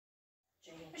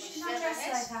She's not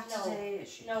dressed like that today, is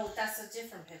she? No, that's a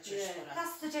different picture. Yeah.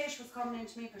 That's the day she was coming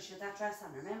into me because she had that dress on.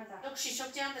 Remember that? Look, she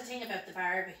took down the thing about the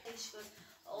Barbie. And she goes,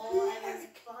 oh, I was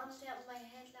bombed out of my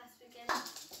head last weekend.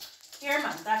 Here,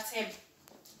 man, that's him.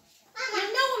 You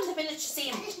know him the minute you see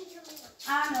him.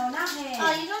 Ah, no, not him.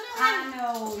 Oh, you don't know him? Ah,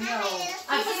 no.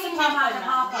 I've seen him on the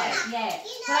Popeye, yeah.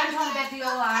 But I'm talking about the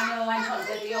old, I'm talking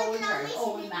about the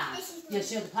old man. You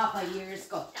saw the Popeye years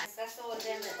ago. That's all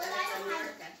them that went to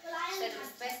America. Said it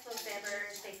was the best books ever.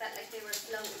 They felt like they were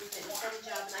floating in a steady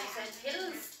job. And I said,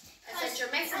 pills. I said,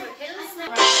 you're messing with pills now.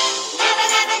 Never,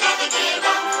 never, never give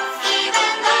up,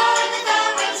 even though the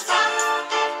going's tough.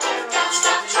 Don't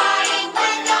stop trying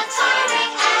when you're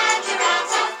tiring and you're out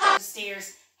of The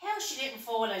stairs. How she didn't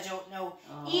fall, I don't know.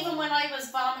 Even when I was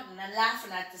vomiting and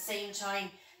laughing at the same time,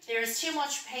 there is too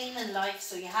much pain in life,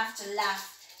 so you have to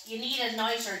laugh. You need a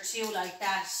night or two like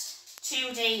that.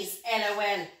 2 days,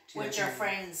 LOL, with your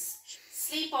friends.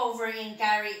 Sleep over in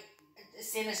Gary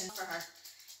Sinnet For her.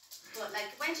 But like,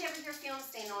 when she ever hear Fiona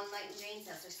staying all night in Jane's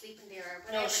house or sleeping there or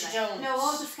whatever. No, she don't. No,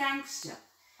 all the skanks do.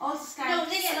 All the skanks. No,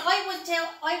 listen, I went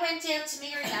down to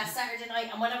Mary last Saturday night,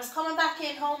 and when I was coming back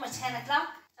in home at 10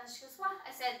 o'clock, And she goes, what?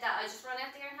 I said that I just run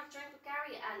out there and have a drink with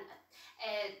Gary and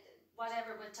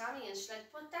whatever with Tommy. And she's like,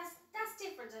 but that's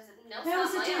different. I said, no, How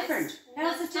is it different?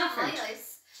 How is it different?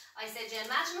 I said, you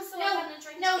imagine us all having a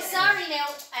drink no, together? sorry now,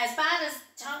 as bad as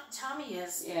Tommy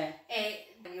is, Yeah.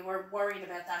 you were worried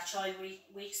about that child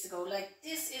weeks ago. Like,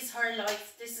 this is her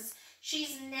life.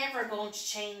 She's never going to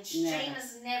change. Never. Jane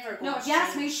is never going No, to if change. you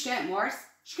ask me, she's getting worse.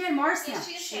 She's getting worse now.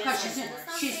 She Because is.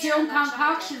 she's doing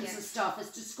concoctions and stuff.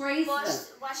 It's disgraceful.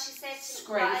 But what she said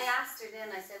to me, I asked her then,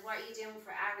 I said, what are you doing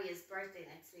for Aria's birthday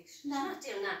next week? She's not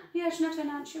doing that. Yeah, she's not doing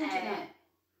that. She won't do that.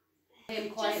 Him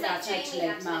quiet Just that like said to Jamie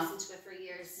had leave to him off. listen to it for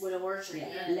years. With a word for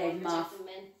Yeah, you. leave him off.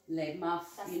 Leave him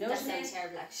off. You know that what I mean? sounds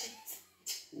terrible actually.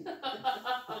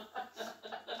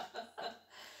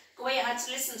 Go away, I had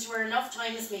to listen to her enough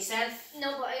times myself.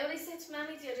 No, but I only said to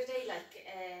Mammy the other day, like,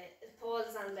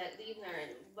 Paul's on about leaving her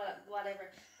and whatever.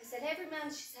 I said, every man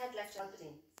she's had left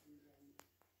Aberdeen.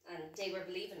 And they were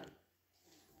believing him.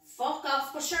 Fuck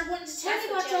off, but sure, wouldn't tell That's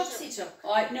me what what Jane drugs he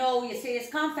took. No, you see,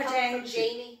 it's Coming from confidential.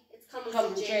 Jamie. It's coming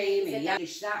Come from Jamie, Said yeah. that-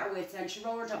 She's at her wits and she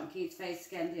roared up in Keith's face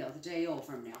again the other day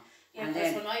over him now. Yeah, And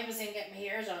because then, when I was in getting my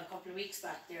hair done a couple of weeks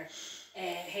back there,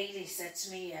 Hayley said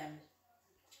to me,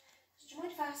 do you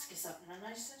mind if I ask you something? And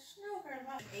I said, no, girl,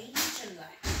 what? Aging,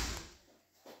 like.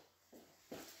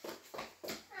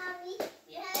 Mommy,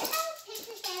 yeah, I have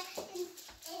pictures there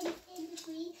in the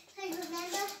green. I remember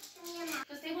me and Mom.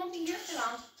 Because they won't be here for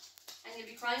long. And you'll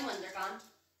be crying when they're gone.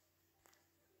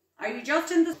 are you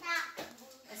just in the...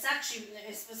 It's actually,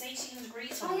 it was 18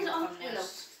 degrees Tie when we it were up, coming Willow.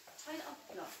 out. Tie it up,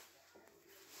 Willow.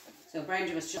 So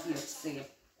Brenda was just here to see him.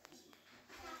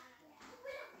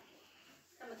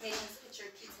 I'm taking this picture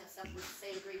of Keith's house up with the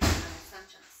sale agreement on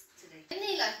Snapchat today. Didn't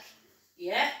he like?